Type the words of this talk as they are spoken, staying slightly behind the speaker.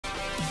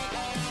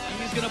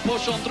He's going to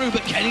push on through,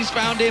 but Kenny's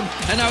found him,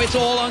 and now it's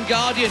all on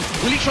Guardian.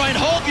 Will he try and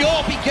hold the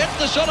AWP? He gets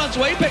the shot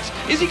onto Apex.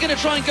 Is he going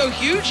to try and go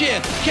huge here?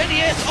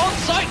 KennyS on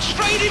site,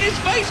 straight in his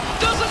face.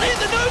 Doesn't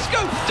hit the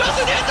no-scope,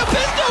 doesn't hit the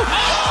pistol.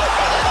 Oh,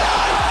 for the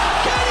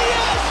nine!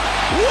 KennyS!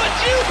 Would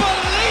you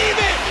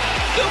believe it?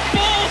 The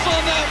balls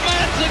on that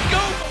man to go.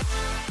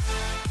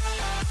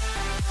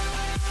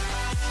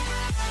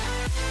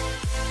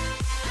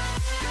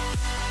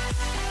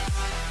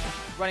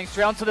 Running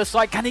straight onto the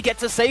side, can he get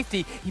to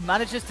safety? He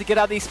manages to get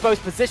out of the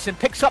exposed position,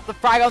 picks up the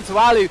frag onto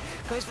Alu,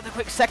 goes for the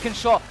quick second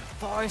shot.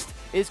 Forest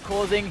is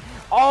causing,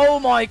 oh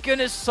my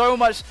goodness, so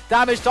much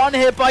damage done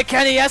here by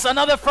KennyS.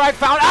 Another frag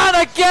found, and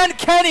again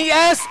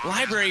KennyS!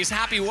 Library is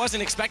happy,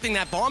 wasn't expecting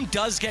that bomb,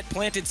 does get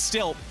planted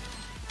still.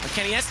 But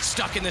KennyS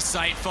stuck in the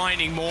site,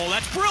 finding more.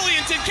 That's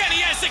brilliant, and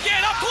KennyS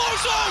again up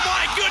close. Oh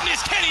my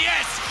goodness,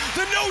 KennyS!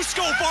 The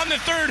no-scope on the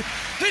third.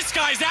 This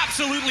guy's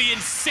absolutely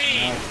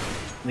insane.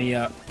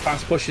 The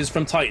fast pushes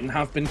from Titan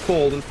have been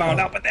called and found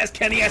out, but there's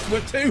KennyS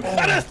with two,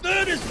 and a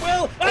third as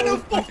well, and a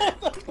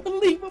fourth.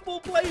 Unbelievable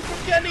play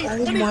from Kenny,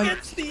 and he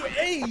gets the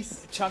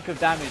ace. Chunk of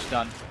damage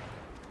done.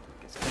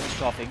 Gets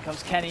finished off. In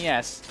comes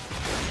KennyS.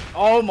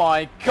 Oh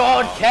my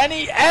god,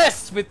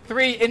 KennyS with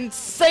 3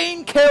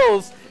 insane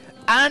kills,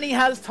 and he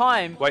has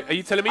time. Wait, are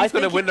you telling me he's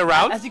going to win the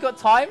round? Has he got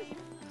time?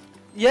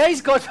 Yeah,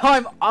 he's got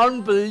time.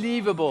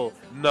 Unbelievable.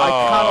 No. I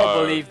cannot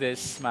believe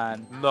this,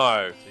 man.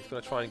 No. He's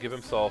going to try and give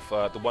himself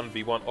the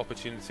 1v1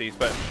 opportunities,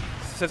 but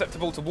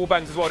susceptible to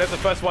wallbangs as well. There's the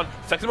first one.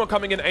 Second one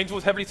coming in.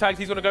 Angel's heavily tagged.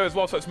 He's going to go as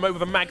well, so it's Mo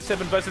with a mag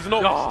 7 versus an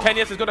AWP.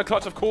 KennyS is going to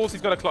clutch, of course.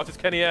 He's going to clutch. It's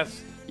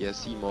KennyS. Yes,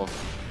 Seymour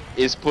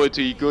is put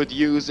to good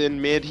use in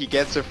mid. He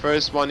gets the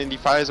first one and he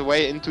fires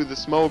away into the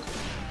smoke,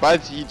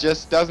 but he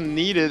just doesn't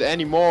need it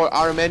anymore.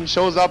 RMN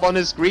shows up on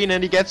his screen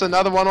and he gets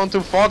another one onto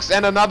Fox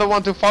and another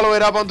one to follow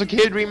it up onto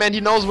Killdream, and he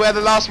knows where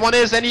the last one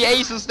is and he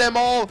aces them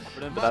all.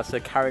 But that's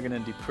a Carrigan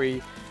and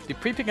Dupree.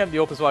 Dupree picking up the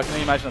AWP as well. I can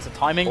only imagine that's a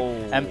timing,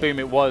 and boom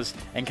it was,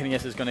 and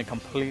KennyS is going to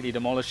completely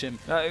demolish him.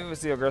 It was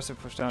the aggressive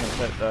push down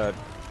that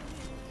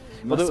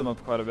messed him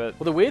up quite a bit.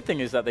 Well, the weird thing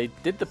is that they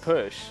did the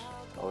push.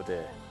 Oh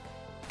dear.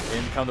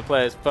 In come the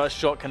players. First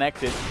shot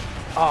connected.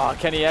 Ah,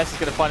 KennyS is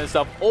going to find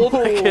himself all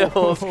the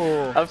kills.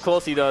 Of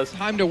course he does.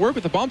 Time to work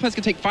with the bomb pass.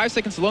 Can take 5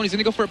 seconds alone. He's going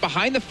to go for it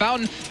behind the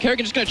fountain.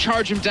 Kerrigan just going to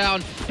charge him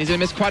down. He's going to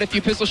miss quite a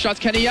few pistol shots.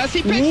 KennyS,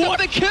 he picks up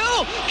the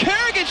kill.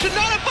 Kerrigan should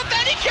not have put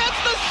that. He gets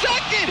the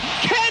second.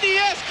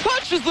 KennyS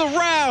clutches the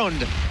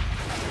round.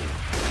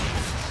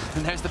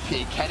 And there's the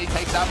peek. Kenny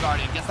takes out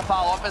Guardian, gets the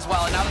follow-up as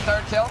well, and now the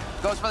third kill.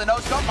 Goes for the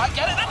no-scope, might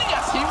get it, and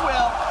yes, he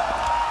will.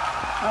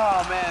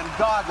 Oh man,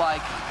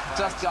 godlike.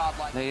 Just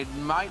godlike. They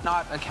might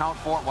not account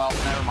for it. Well,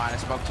 never mind, I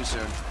spoke too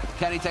soon.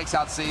 Kenny takes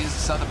out C's,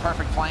 so the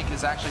perfect flank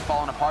is actually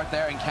falling apart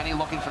there, and Kenny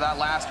looking for that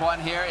last one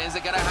here. Is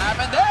it going to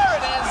happen? There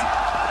it is!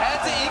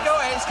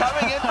 Anti-eco ace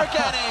coming in for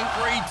Kenny.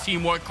 Great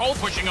teamwork. Cole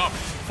pushing up.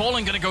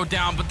 Fallen going to go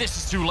down, but this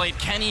is too late.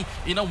 Kenny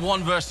in a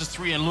 1 versus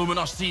 3, and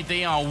Luminosity,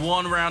 they are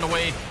 1 round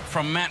away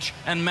from match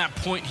and map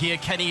point here.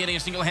 Kenny getting a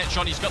single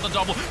headshot. He's got the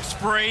double.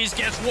 Sprays,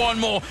 gets 1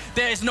 more.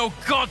 There's no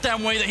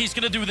goddamn way that he's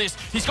going to do this.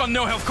 He's got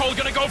no health. Cole's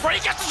going to go for it.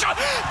 He gets the shot.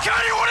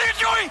 Kenny, what are you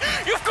doing?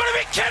 You've got to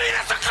be Kenny.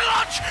 That's a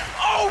clutch.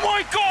 Oh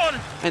my god.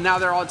 And now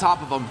they're on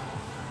top of him.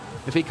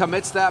 If he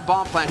commits that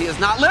bomb plant, he is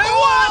not living.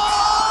 What?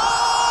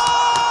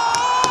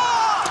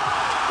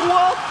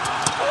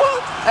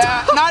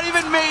 Not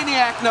even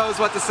Maniac knows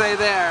what to say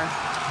there.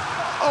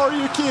 Are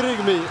you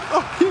kidding me?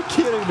 Are you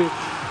kidding me?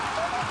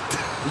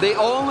 The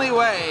only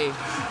way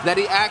that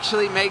he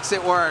actually makes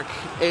it work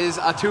is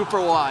a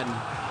 2-for-1.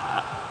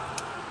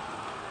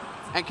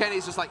 And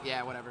Kenny's just like,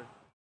 yeah, whatever.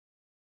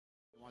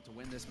 To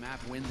win this map,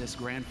 win this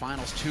grand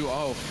finals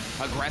 2-0.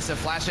 Aggressive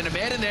flash in a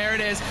bit, and there it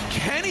is.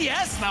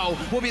 KennyS, though,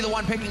 will be the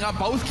one picking up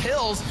both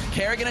kills.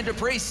 Kerrigan and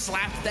Dupree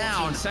slapped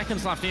down.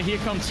 Seconds left. Here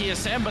comes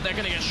TSM, but they're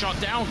going to get shot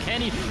down.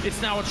 Kenny,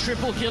 it's now a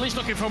triple kill. He's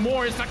looking for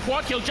more. It's the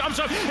quad kill. Jumps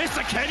up. It's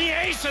the Kenny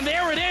ace, and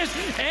there it is.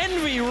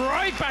 Envy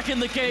right back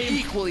in the game.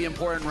 Equally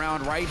important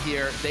round right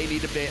here. They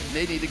need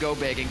to go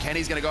big, and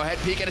Kenny's going to go ahead,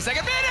 peek in a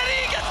second. And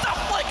he gets the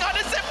flick on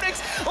his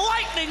Zipnix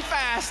lightning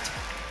fast.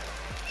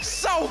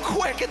 So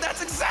quick, and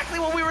that's exactly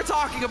what we were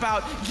talking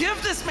about.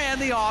 Give this man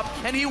the op,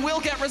 and he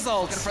will get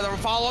results. And for the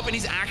follow-up, and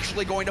he's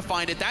actually going to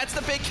find it. That's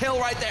the big kill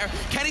right there.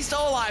 Kenny's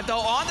still alive, though,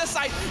 on the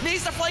site.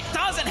 Needs to flank,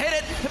 doesn't hit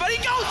it, but he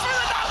goes for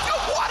the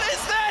no-scope. What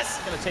is this?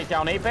 Going to take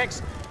down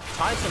Apex.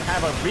 Titan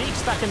have a reach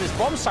stuck in this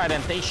bomb site,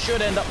 and they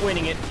should end up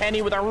winning it.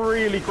 Kenny with a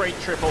really great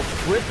triple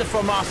with the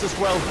FAMAS as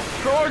well.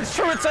 Going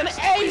through, it's an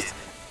ace!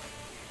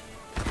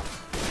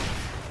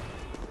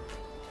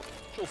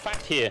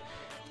 Fact here.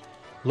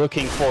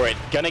 Looking for it,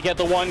 gonna get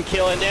the 1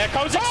 kill, and there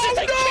comes it. Oh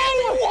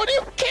no! What are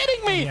you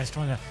kidding me? Yes,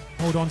 trying to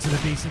hold on to the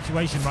B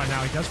situation right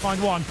now. He does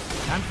find 1,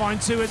 can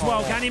find 2 as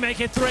well. Can he make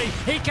it 3?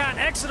 He can.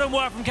 Excellent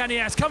work from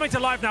KennyS. Coming to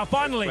life now,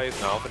 finally.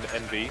 Plays now for the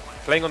NV,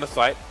 playing on the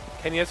site.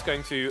 KennyS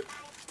going to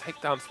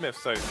take down Smith,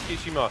 so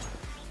Kishima,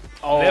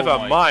 never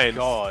mind.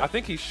 God. I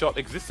think he shot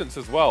Existence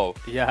as well.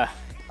 Yeah,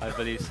 I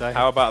believe so.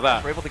 How about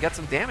that? We're able to get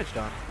some damage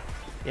done.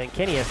 Yeah, and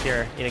KennyS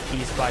here in a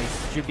key spot.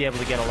 He should be able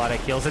to get a lot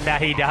of kills, and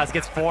that he does.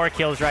 Gets 4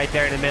 kills right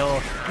there in the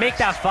middle. Make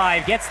that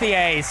 5, gets the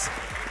ace.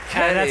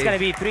 And that's going to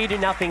be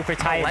 3-0 for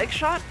Titan. Leg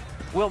shot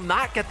will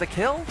not get the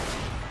kill.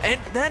 And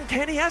then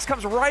KennyS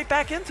comes right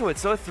back into it.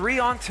 So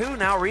 3-on-2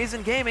 now.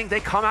 Reason Gaming, they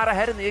come out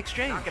ahead in the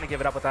exchange. Not going to give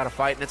it up without a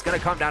fight, and it's going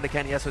to come down to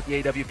KennyS with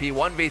the AWP.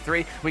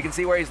 1v3. We can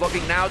see where he's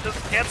looking now.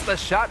 Just gets the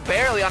shot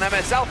barely on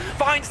MSL.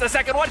 Finds the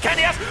second one.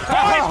 KennyS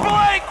point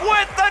blank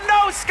with the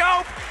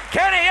no-scope.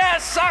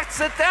 KennyS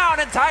sucks it down,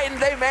 and Titan,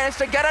 they managed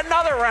to get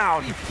another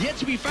round. Yet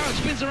to be found,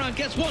 spins around,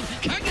 gets one,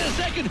 can't get a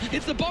second.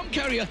 It's the bomb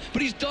carrier,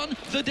 but he's done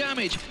the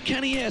damage.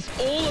 KennyS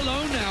all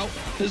alone now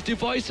as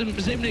Device and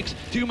Zimnix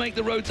do make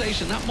the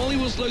rotation. That molly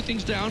will slow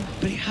things down,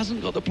 but he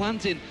hasn't got the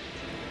plant in.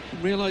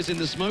 Realizing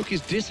the smoke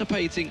is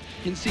dissipating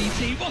in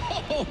CT,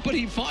 oh, but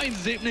he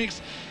finds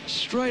Zipnix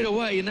straight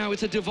away, and now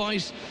it's a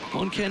Device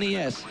on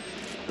KennyS.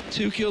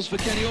 2 kills for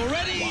Kenny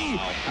already,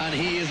 and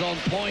he is on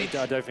point.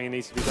 I don't think it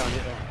needs to be done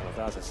yet.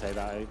 Well, as I say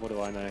that, what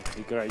do I know?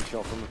 A great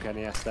shot from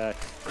KennyS there.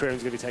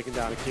 Krim's going to be taking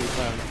down a Q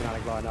player on the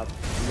Fnatic lineup.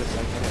 And looks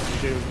like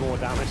KennyS can do more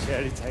damage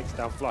here. He takes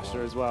down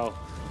Flusher as well.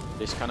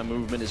 This kind of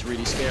movement is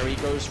really scary.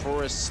 He goes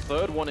for his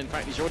 3rd one. In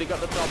fact, he's already got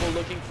the double,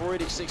 looking for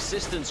it. It's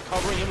Existence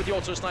covering him with the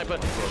auto sniper.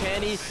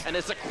 Kenny, and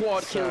it's a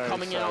quad kill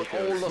coming out.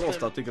 All of them.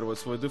 Просто отыгрывают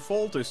свой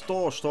дефолт, то есть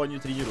то, что они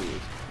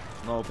тренируют.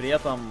 Но при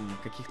этом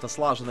каких-то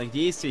слаженных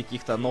действий,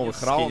 каких-то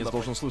новых раундов. KennyS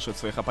должен слышать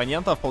своих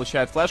оппонентов,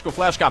 получает флешку.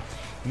 Флешка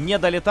не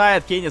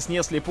долетает, KennyS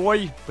не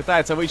слепой.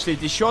 Пытается вычислить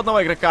еще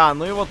одного игрока.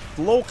 Ну и вот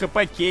лоу хп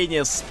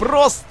KennyS.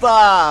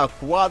 Просто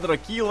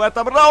квадрокилл в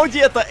этом раунде.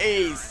 Это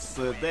эйс.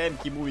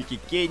 ДМки, мувики,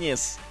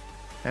 KennyS.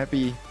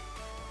 Happy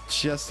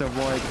just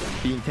avoid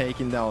being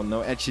taken down.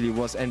 No, actually it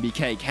was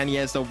NBK.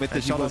 KennyS though with the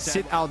shot will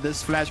sit out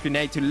this flash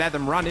grenade to let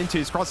them run into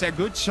his crosshair.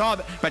 Good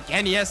shot, but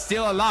KennyS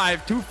still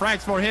alive. 2 frags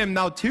for him.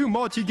 Now 2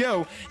 more to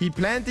go. He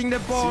planting the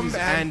bomb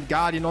and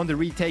Guardian on the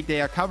retake. They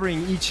are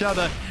covering each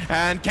other.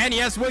 And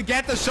KennyS will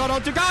get the shot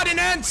onto Guardian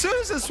and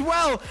Zeus as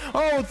well.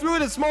 Oh, through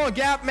the small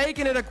gap,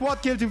 making it a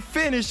quad kill to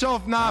finish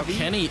off Na'Vi.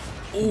 Kenny,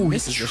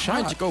 he's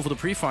trying to go for the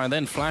pre-fire,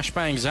 then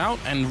flashbangs out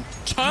and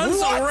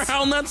turns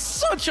around. That's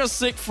such a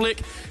sick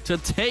flick to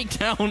take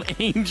down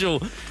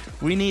Angel.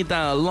 We need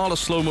that, a lot of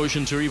slow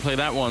motion to replay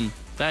that one.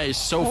 That is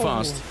so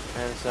fast.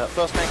 And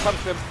first man comes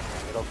to him.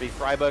 It'll be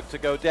Freiburg to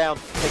go down,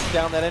 takes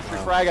down that entry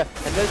fragger.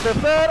 And there's the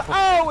 3rd.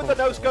 Oh, with the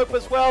no-scope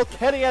as well.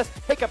 KennyS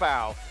take a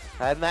bow.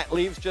 And that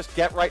leaves just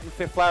Get Right and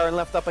Fifth Flower and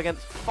left up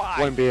against 5.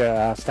 Won't be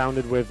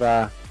astounded with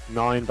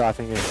 9, but I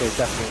think it's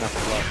definitely enough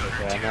to work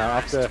with there. Now,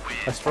 after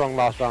a strong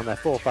last round there,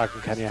 4 frags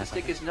from KennyS.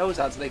 Stick his nose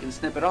out so they can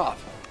snip it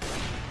off.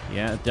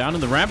 Yeah, down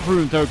in the ramp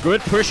room though.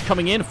 Good push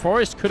coming in.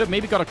 Forest could have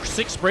maybe got a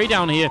 6 spray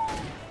down here.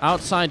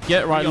 Outside,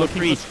 Get Right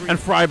looking, and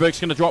Freiburg's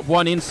going to drop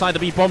one inside the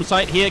B-bomb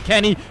site here.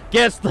 Kenny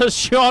gets the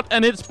shot,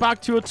 and it's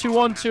back to a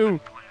 2-on-2.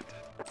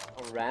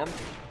 Ramp,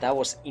 that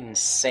was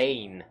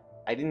insane.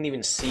 I didn't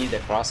even see the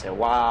crosshair.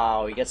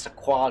 Wow, he gets a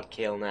quad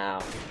kill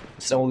now.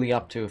 It's only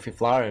up to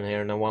Fiflaren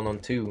here in a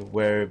 1-on-2,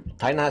 where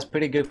Titan has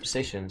pretty good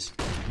positions.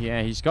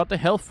 Yeah, he's got the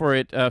health for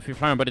it,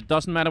 Fiflaren, but it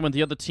doesn't matter when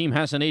the other team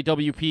has an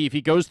AWP. If he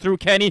goes through,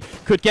 Kenny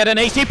could get an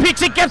ace. He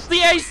picks it, gets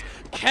the ace!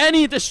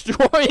 Kenny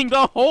destroying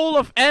the whole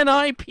of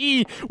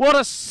NIP. What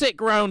a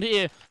sick round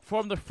here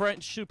from the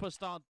French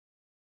superstar.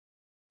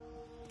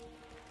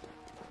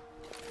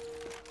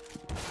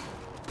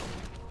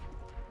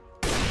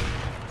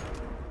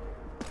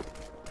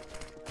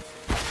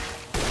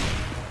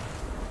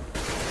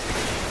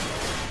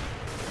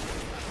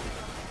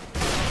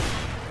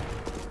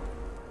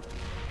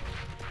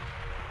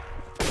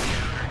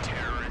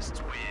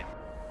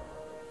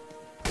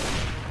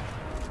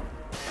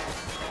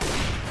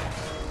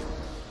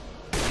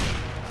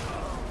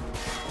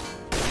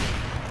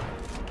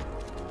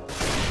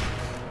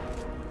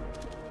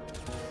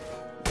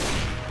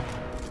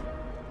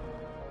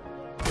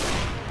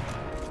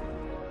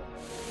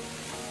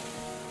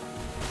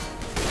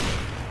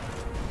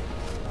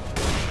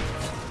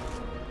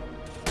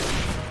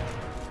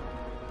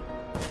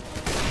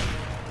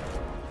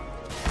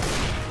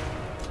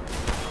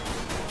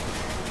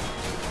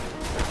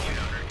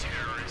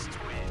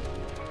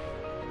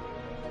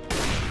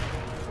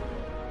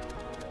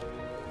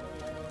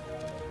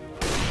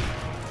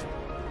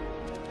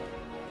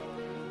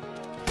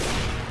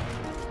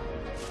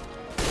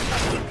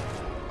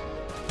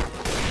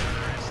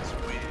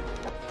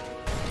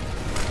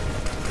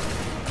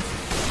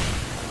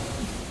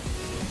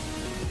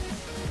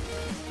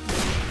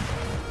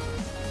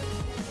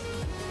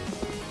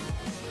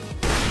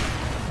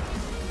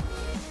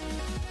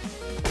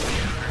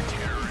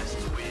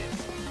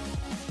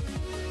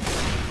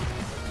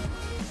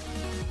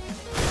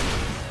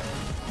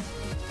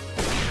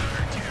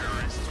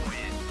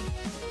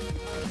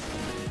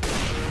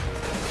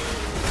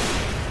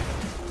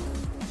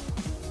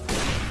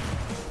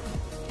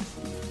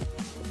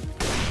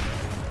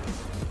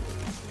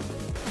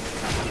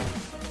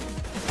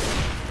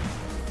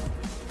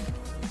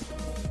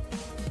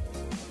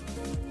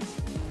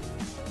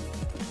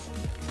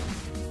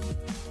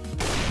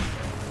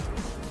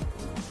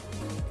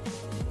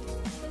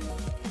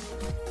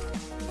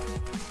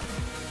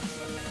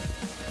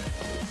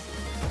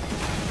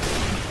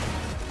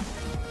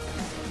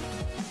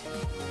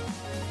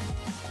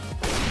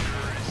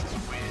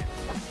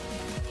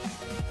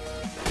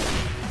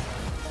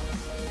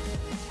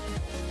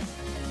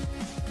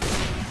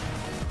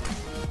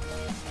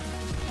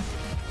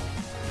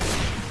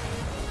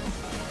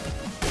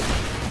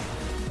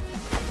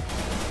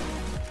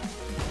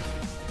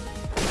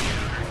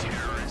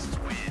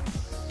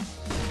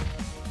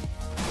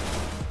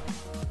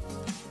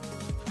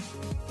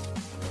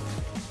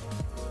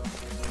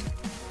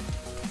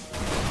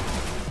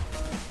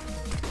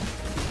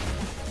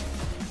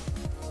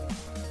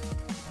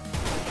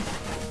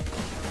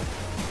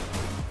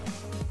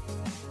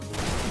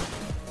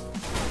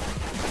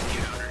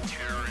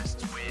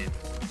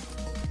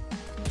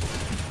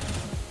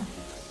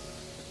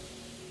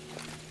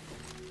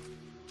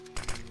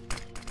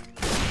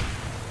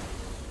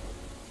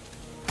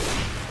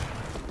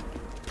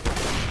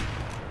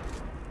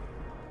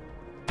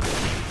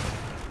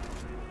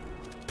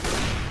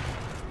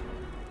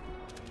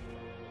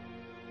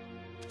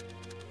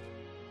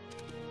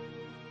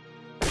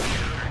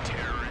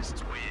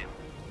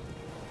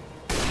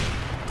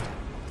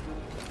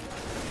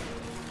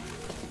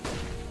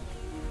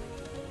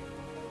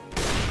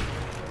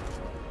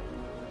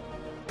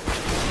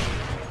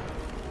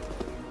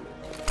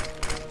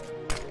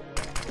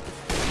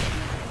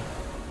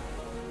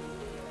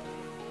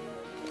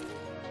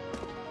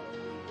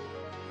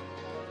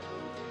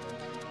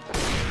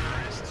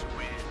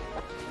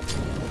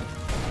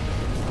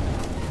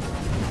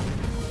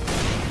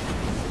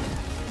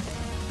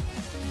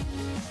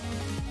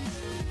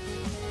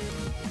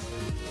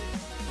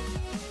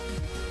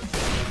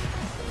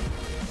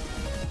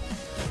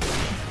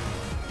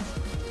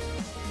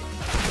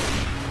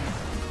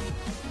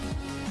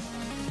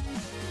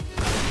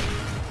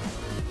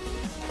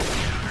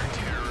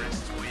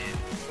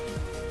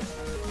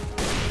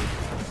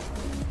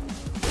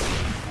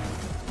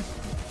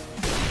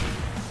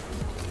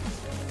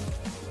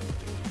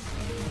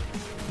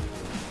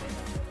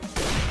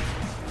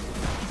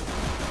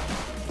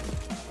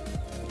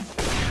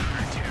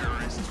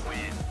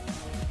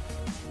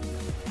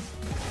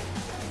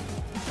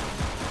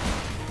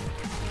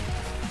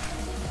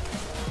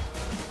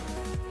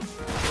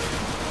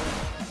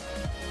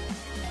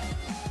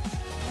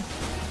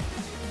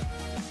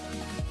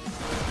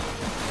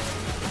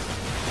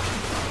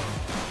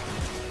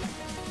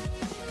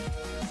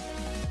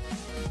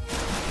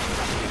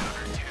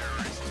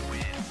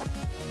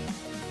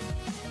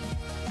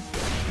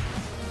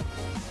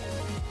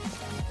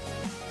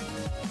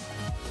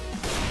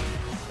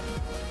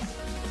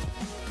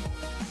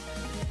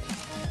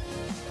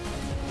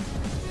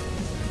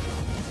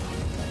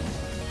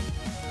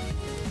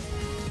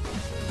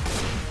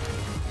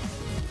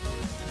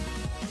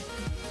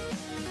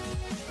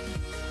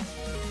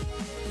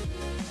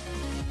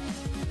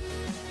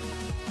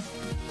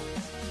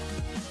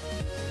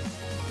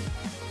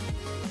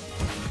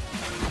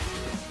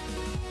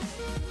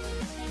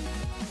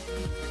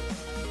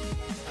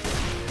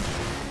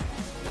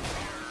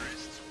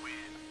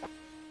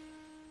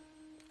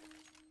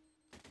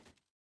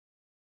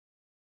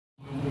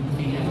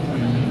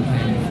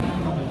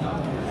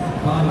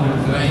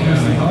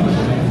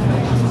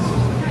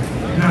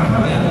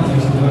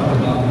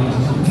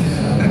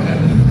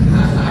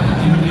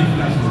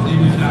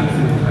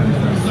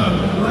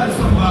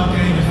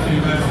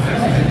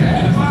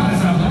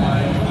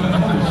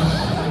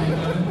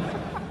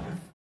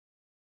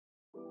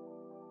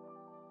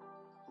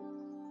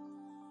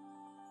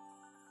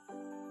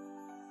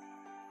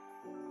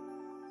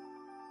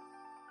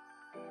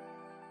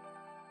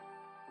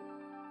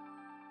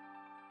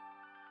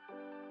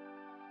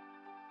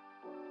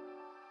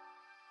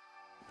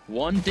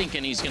 One dink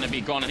and he's going to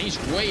be gone, and he's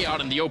way out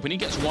in the open. He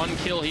gets 1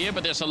 kill here,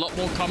 but there's a lot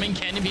more coming.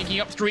 Kenny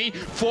picking up 3,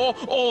 4,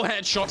 all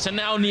headshots, and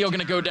now Neo going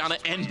to go down to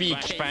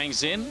NBK.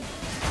 Bangs in.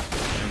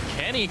 And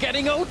Kenny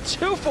getting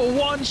 2 for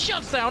 1,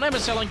 shuts down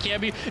MSL and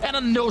Kiebu, and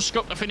a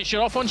no-scope to finish it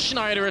off on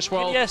Schneider as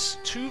well. Yes,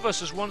 2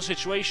 versus 1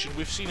 situation.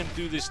 We've seen him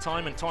do this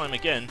time and time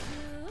again.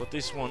 But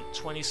this one,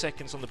 20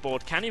 seconds on the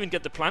board, can't even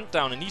get the plant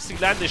down, and needs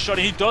to land this shot,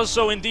 and he does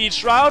so indeed.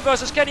 Shroud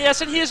versus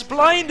KennyS, and he is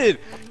blinded.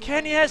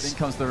 KennyS. Then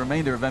comes the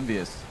remainder of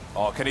Envious.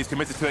 Oh, Kenny's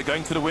committed to it,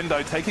 going to the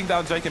window, taking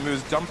down Jacob, who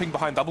is jumping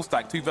behind double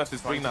stack, 2 versus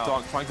 3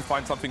 now. Trying to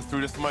find something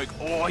through the smoke.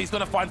 Oh, he's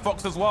going to find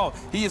Fox as well.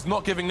 He is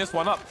not giving this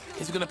one up.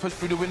 He's going to push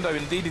through the window.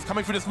 Indeed, he's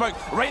coming through the smoke.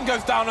 Rain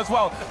goes down as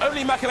well.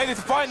 Only Makalele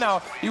to find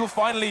now. He will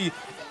finally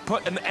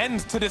put an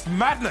end to this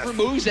madness.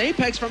 Removes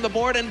Apex from the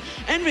board, and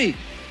Envy,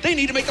 they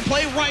need to make the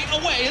play right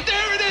away. And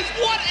there it is.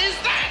 What is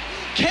that?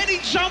 Kenny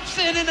jumps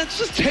in and it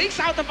just takes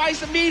out the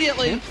Vice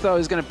immediately. Though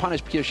is going to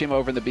punish Kyoshima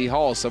over in the B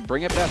hall, so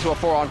bring it back to a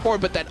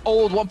 4-on-4. But that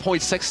old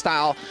 1.6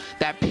 style,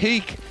 that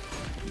peak,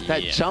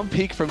 that jump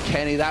peak from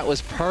Kenny, that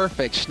was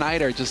perfect.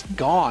 Schneider just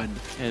gone.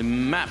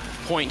 And map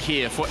point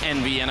here for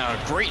Envy, and a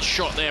great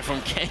shot there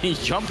from Kenny,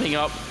 jumping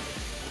up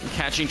and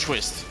catching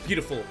Twist.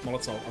 Beautiful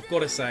Molotov. I've got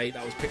to say,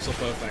 that was pixel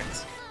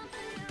perfect.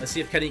 Let's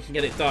see if Kenny can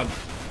get it done.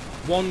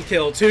 1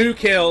 kill, 2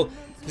 kill.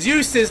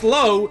 Zeus is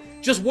low.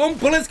 Just 1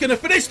 bullet's going to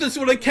finish this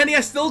one, and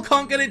KennyS still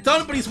can't get it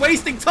done, but he's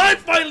wasting time.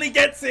 Finally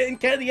gets it, and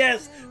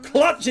KennyS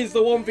clutches the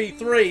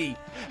 1v3.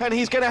 And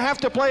he's going to have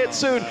to play it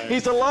soon.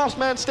 He's the last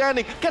man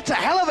standing. Gets a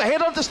hell of a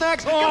hit onto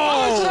Snacks.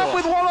 Follows it up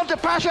with 1 onto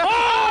Pasha.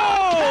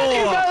 Oh! Can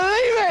you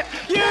believe it?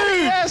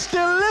 KennyS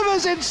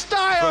delivers in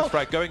style. First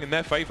frag going in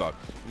their favor.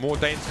 More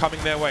Danes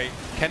coming their way.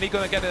 Kenny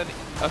going to get a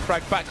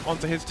frag back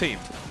onto his team.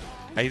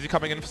 Easy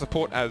coming in for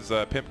support as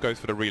Pimp goes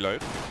for the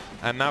reload.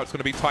 And now it's going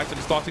to be Titan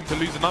starting to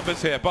lose the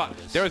numbers here, but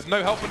there is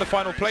no help from the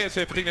final players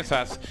here for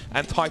Dignitas,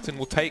 and Titan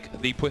will take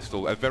the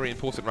pistol, a very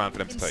important round for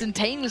them to take.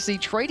 Instantaneously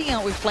trading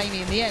out with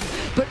Flamey in the end,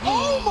 but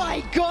oh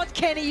my god,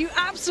 Kenny, you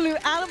absolute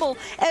animal!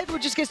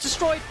 Edward just gets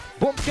destroyed.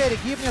 Бомб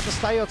Гибнет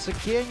остается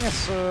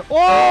KennyS.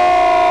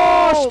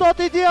 О, что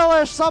ты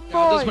делаешь со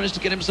мной? Does manage to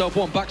get himself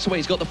one, backs away.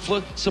 He's got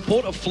the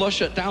support of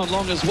Flusher down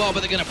long as well,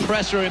 but they're going to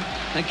pressure him.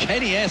 And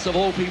KennyS, of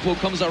all people,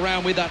 comes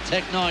around with that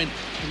Tech 9.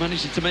 He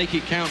manages to make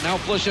it count. Now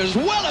Flusher is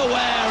well aware,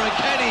 and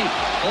Kenny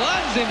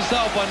lands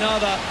himself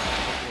another.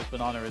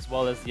 Banana, as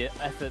well as the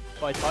effort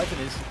by Titan,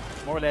 is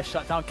more or less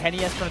shut down.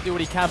 KennyS trying to do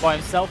what he can by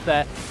himself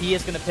there. He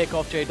is going to pick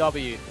off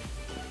JW.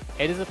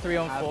 It is a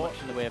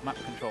 3-on-4 in the way of map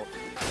control.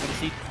 We're going to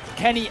see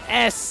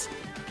KennyS,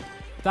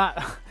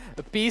 that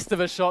a beast of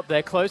a shot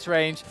there, close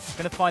range,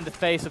 going to find the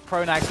face of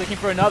Pronax, looking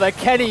for another.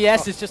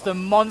 KennyS is just a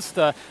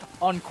monster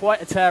on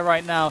quite a tear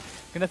right now.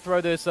 Going to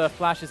throw those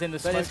flashes in the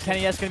smoke. Is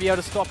KennyS going to be able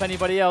to stop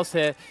anybody else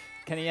here?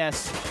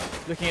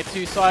 KennyS looking at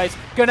 2 sides,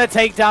 going to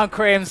take down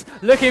Crims,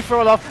 looking for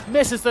Olaf,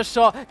 misses the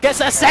shot, gets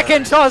a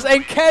second chance,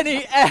 and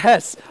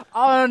KennyS,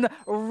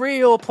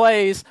 unreal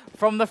plays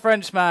from the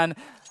Frenchman.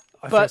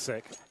 I feel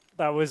sick.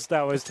 That was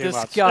too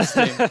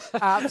disgusting. much.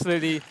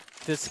 Absolutely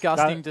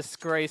disgusting,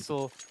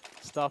 disgraceful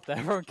stuff there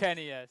from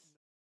KennyS.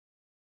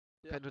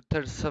 Can you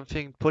tell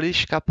something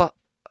Polish, Kappa?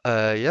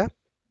 Yeah?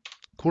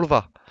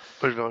 Kurwa.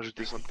 Je vais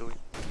rajouter ça, oui.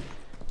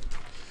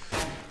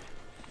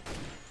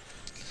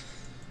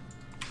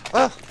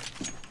 Ah!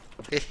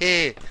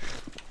 Hehe!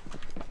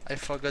 I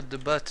forgot the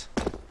bot.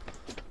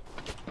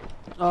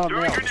 Oh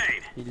merde.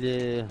 Il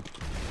est...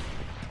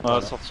 Ah,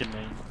 sorti le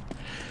main.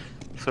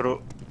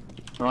 Solo.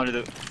 Non, les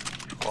deux.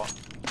 Je crois.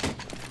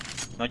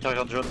 Il y en a un qui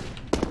regarde jaune.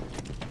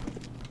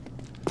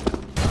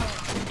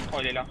 Oh,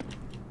 il est là.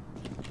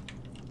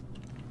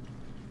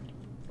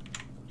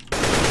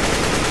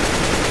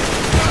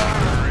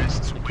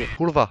 Okay,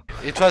 kurwa.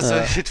 It was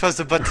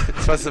the bot.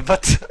 It was the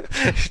bot.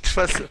 It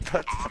was the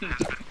bot.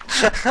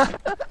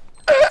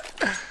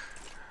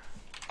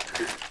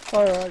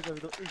 Alright, je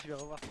vais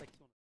revoir cette action.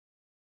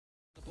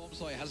 The bomb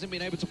site hasn't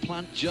been able to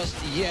plant just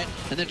yet,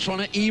 and they're trying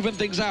to even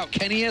things out.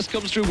 KennyS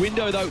comes through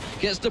window though,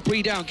 gets the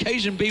pre down.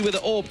 Cajun B with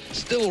the orb,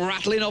 still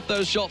rattling off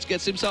those shots,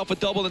 gets himself a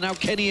double, and now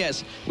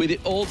KennyS with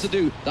it all to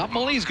do. That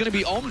molly is going to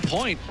be on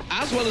point,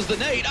 as well as the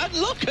nade, and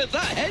look at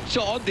that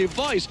headshot on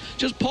Device,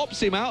 just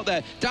pops him out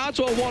there, down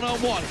to a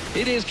 1-on-1.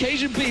 It is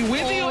Cajun B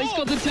with the orb. He's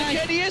got the tag.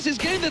 KennyS is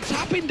getting the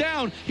tapping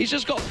down. He's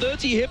just got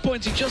 30 hit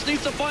points, he just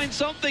needs to find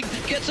something,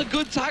 gets a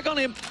good tag on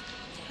him.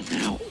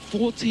 Now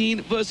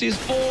 14 versus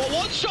 4.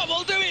 One shot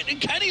will do it,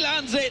 and Kenny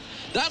lands it.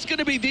 That's going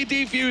to be the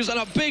defuse and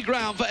a big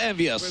round for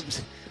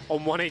Envious.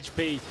 On 1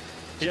 HP.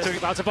 Just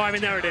about to buy him,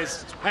 and there it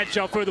is.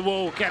 Headshot through the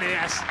wall.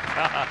 KennyS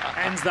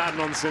ends that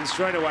nonsense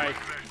straight away.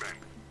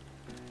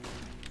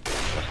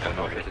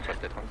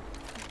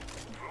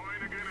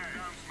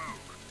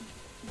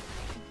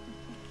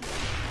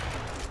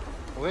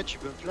 Ouais, tu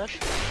peux me flash?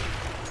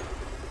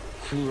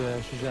 Je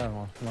suis déjà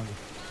moi.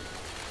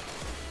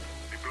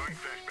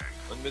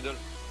 One middle.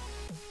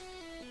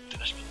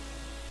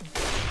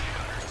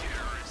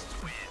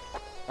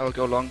 I will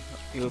go long.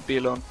 You will be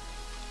alone.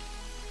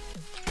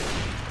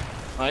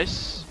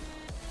 Nice.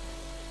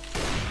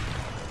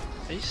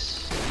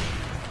 Nice.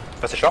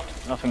 What's the shot?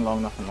 Nothing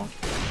long, nothing long.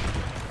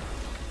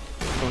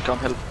 Don't come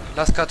help.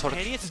 Last cut.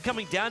 KennyS is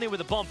coming down here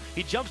with a bomb.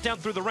 He jumps down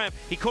through the ramp.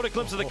 He caught a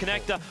glimpse of the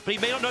connector, but he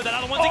may not know that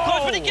other one's in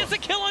close, but he gets a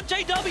kill on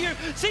JW.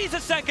 Sees a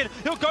second.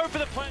 He'll go for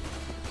the plant.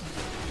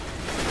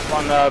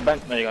 One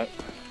bench, there you go.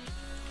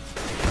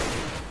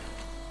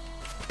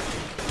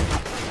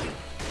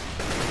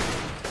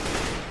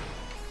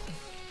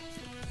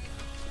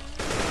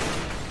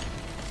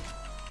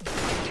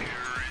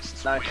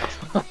 Nice.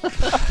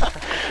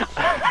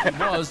 He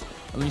was,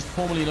 at least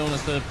formerly known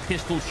as the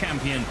pistol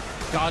champion.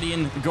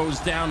 Guardian goes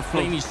down,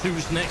 Flamey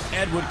Sue's next,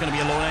 Edward gonna be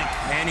alone, and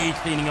Kenny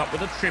cleaning up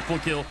with a triple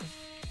kill.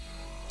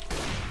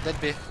 Dead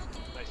B.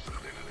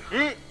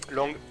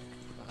 Long.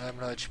 I'm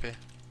low HP.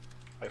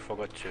 I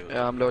forgot to...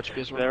 Yeah, I'm low HP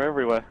as well. They're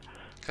everywhere.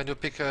 Can you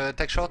pick a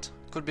tech shot?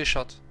 Could be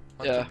shot.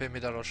 Or Yeah. could be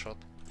middle or shot.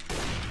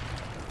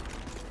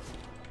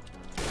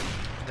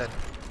 Dead.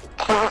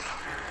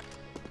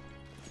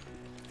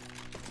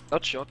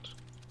 Not shot.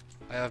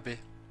 I have B.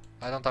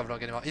 I don't have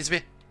long anymore. It's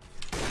B.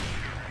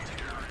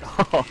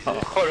 Oh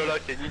là là,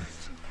 Kenny.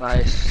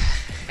 Nice.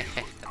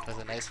 That was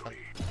a nice one.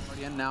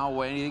 Guardian now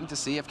waiting to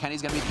see if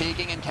Kenny's gonna be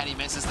peeking, and Kenny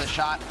misses the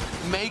shot.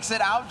 Makes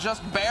it out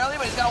just barely,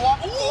 but he's gonna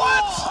walk.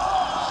 What?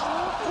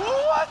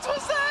 What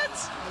was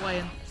that? Away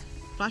and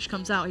Flash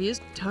comes out. He is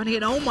turning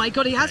it. Oh my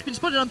god, he has been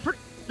spotted on.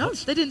 No,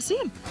 they didn't see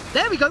him.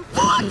 There we go.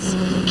 What?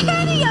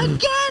 Kenny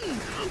again!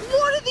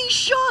 What are these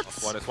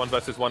shots? It's 1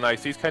 versus 1 now. He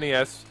sees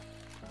KennyS.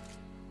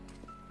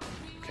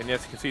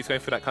 KennyS, you can see he's going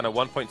for that kind of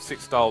 1.6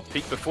 style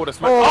peek before the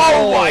smoke.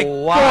 Oh my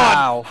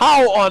god!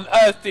 How on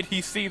earth did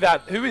he see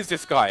that? Who is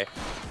this guy?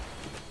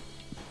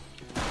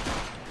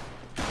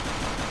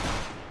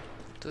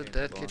 To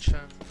dead kitchen.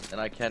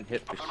 And I can't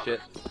hit for shit.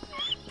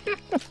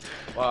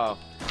 Wow.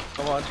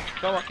 Come on,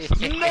 come on.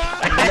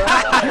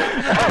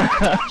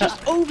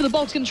 Just over the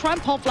box, gonna try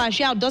and pop Flash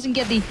out. Doesn't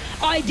get the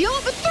ideal,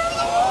 but through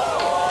the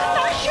wall!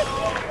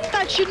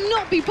 That should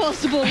not be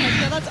possible.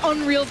 That's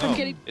unreal from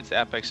Kenny. It's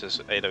Apex's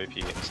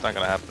AWP. It's not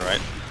gonna happen, right?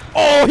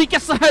 Oh, he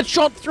gets the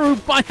headshot through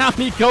by how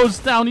he goes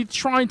down. He's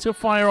trying to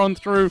fire on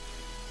through.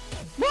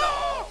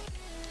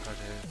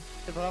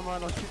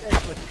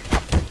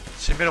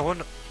 C'est 1000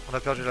 rounds, on a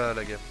perdu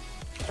la game.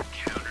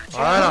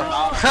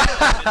 Voilà.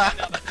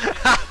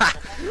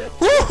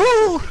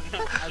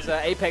 As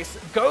Apex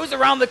goes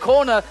around the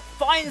corner,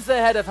 finds the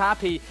head of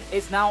Happy.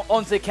 It's now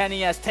onto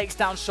KennyS, takes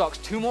down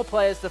Shox. 2 more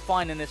players to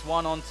find in this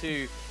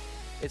 1-on-2.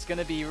 It's going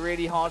to be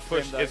really hard for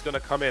him, though. Is going to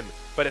come in,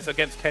 but it's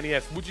against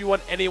KennyS. Would you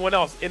want anyone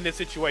else in this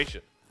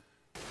situation?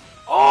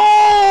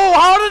 Oh,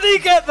 how did he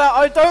get that?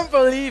 I don't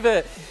believe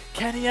it.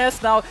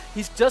 KennyS now,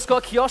 he's just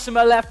got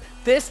Kiyoshima left.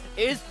 This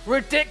is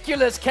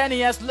ridiculous.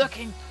 KennyS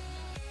looking,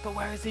 but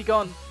where has he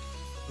gone?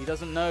 He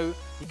doesn't know.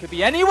 He could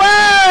be anywhere,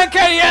 and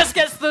KennyS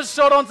gets the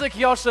shot onto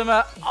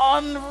Kiyoshima.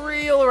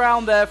 Unreal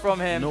round there from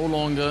him. No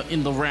longer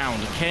in the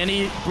round.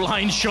 Kenny,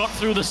 blind shot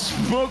through the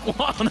smoke.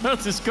 What on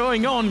earth is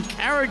going on?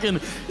 Carrigan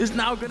is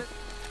now gonna...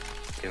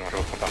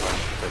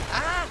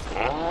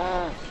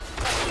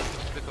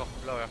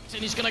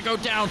 And he's gonna go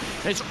down.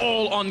 It's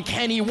all on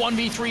Kenny.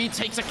 1v3,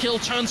 takes a kill,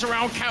 turns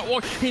around,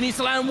 catwalk. He needs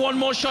to land one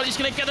more shot. He's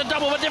gonna get a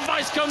double, but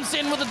Device comes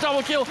in with a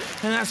double kill,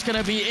 and that's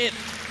gonna be it.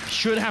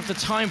 Should have the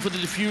time for the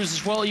defuse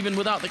as well, even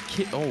without the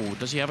kit. Oh,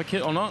 does he have a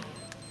kit or not?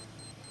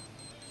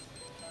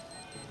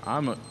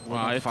 Well,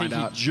 I think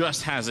he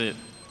just has it.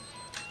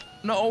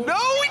 No. No,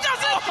 he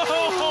doesn't!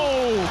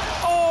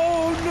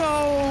 Oh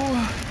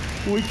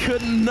no! We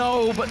couldn't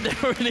know, but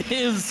there it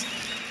is.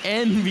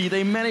 Envy,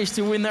 they managed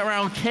to win that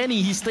round.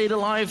 Kenny, he stayed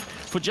alive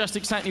for just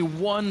exactly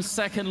 1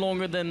 second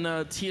longer than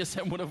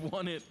TSM would have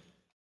won it.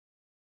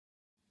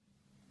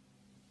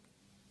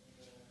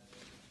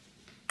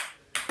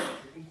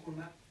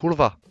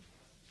 Pulva.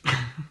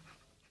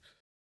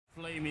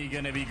 Flamey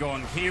gonna be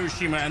gone.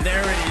 Hiroshima, and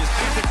there it is.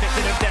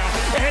 Definitive down.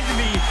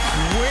 Envy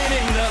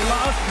winning the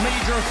last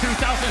major of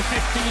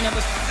 2015 and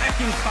the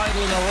second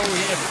title in a row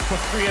here for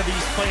 3 of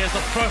these players.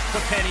 The first for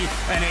Kenny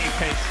and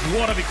Apex.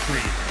 What a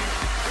victory.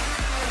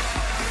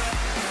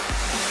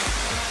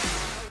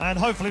 And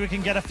hopefully we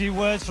can get a few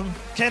words from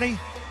Kenny.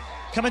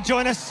 Come and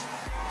join us.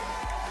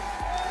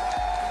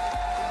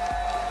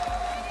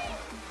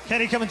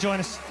 Kenny, come and join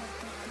us.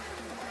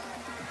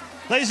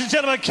 Ladies and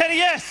gentlemen,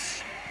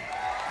 KennyS!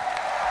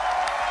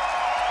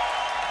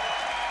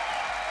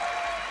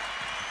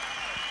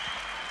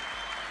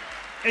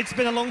 It's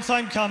been a long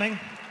time coming.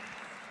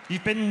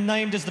 You've been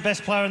named as the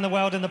best player in the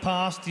world in the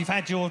past. You've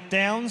had your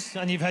downs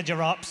and you've had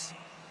your ups.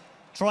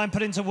 Try and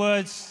put into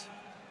words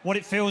what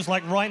it feels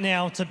like right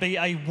now to be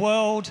a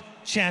world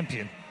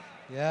champion.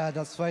 Yeah,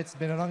 that's why it's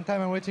been a long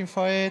time I'm waiting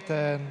for it,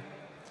 and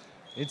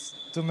it's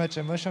too much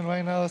emotion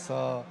right now,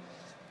 so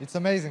it's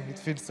amazing. It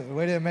feels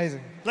really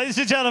amazing. Ladies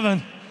and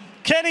gentlemen,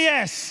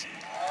 KennyS!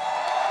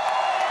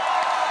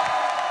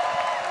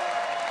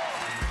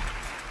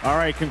 All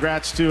right,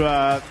 congrats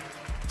to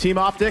Team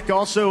Optic.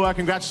 Also,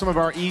 congrats to some of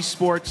our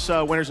esports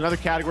winners in other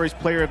categories.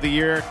 Player of the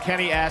Year,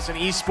 KennyS, and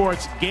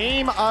esports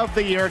Game of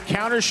the Year,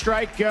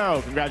 Counter-Strike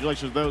Go.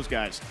 Congratulations to those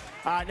guys.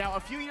 Now, a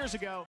few years ago...